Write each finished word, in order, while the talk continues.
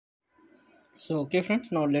So okay friends,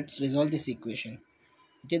 now let's resolve this equation.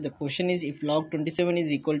 Okay, the question is, if log 27 is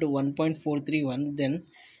equal to 1.431, then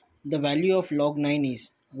the value of log 9 is,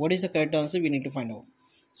 what is the correct answer? We need to find out.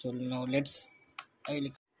 So now I will.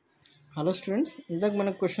 Hello students, ఇందాక మన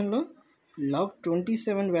క్వశ్చన్లో log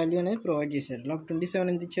 27 value అనేది provide చేశారు. Log 27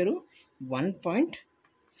 ఎంత ఇచ్చారు?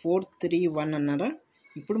 1.431 అన్నారా.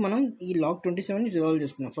 ఇప్పుడు మనం ఈ లాగ్ 27 రిజాల్వ్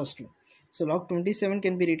చేస్తున్నాం first. So log 27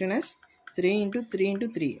 can be return as 3 into 3 into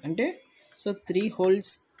 3 అంటే సో 3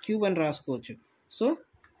 హోల్స్ క్యూబ్ అని రాసుకోవచ్చు. So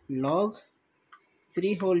log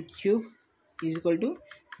 3 whole cube is equal to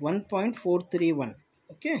 1.431.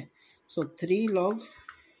 Okay, so 3 log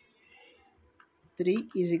 3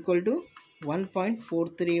 is equal to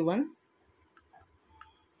 1.431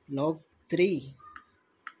 log 3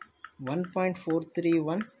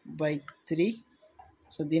 1.431 by 3.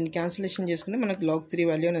 So దీన్ని క్యాన్సిలేషన్ చేసుకుంటే మనకు log 3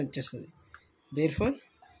 value అనేది వచ్చేస్తుంది. Therefore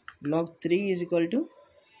log 3 is equal to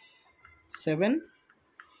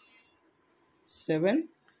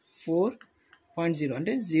 774.0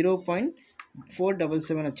 అంటే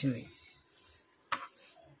 0.477 వచ్చింది.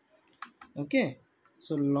 ఓకే,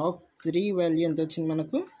 సో log 3 వాల్యూ ఎంత వచ్చింది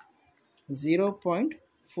మనకు?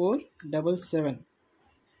 0.477.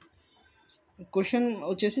 క్వశ్చన్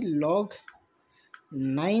వచ్చేసి లాగ్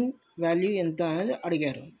 9 వాల్యూ ఎంత అనేది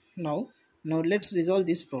అడిగారు. Now let's resolve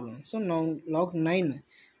this problem. So now log 9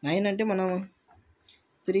 అంటే మనం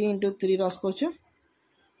 3 ఇంటూ 3 రాసుకోవచ్చు,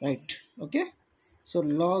 right? Okay, so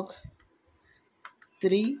log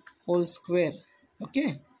 3 whole square, okay,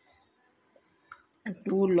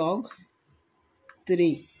 2 log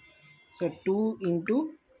 3. So 2 into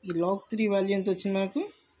ఈ లాగ్ 3 వాల్యూ ఎంత వచ్చింది మనకు?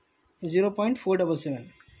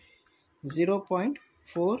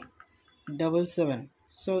 0.477.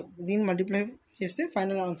 సో దీన్ని మల్టిప్లై చేస్తే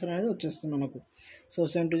ఫైనల్ ఆన్సర్ అనేది వచ్చేస్తుంది మనకు. So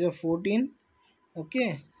 7 to 14, okay,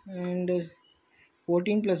 and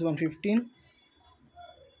 14 + 1 15,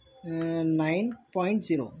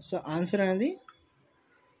 9.0. So answer అనేది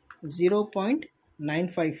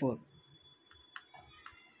 0.954.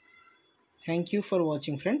 Thank you for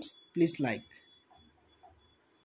watching friends. Please like.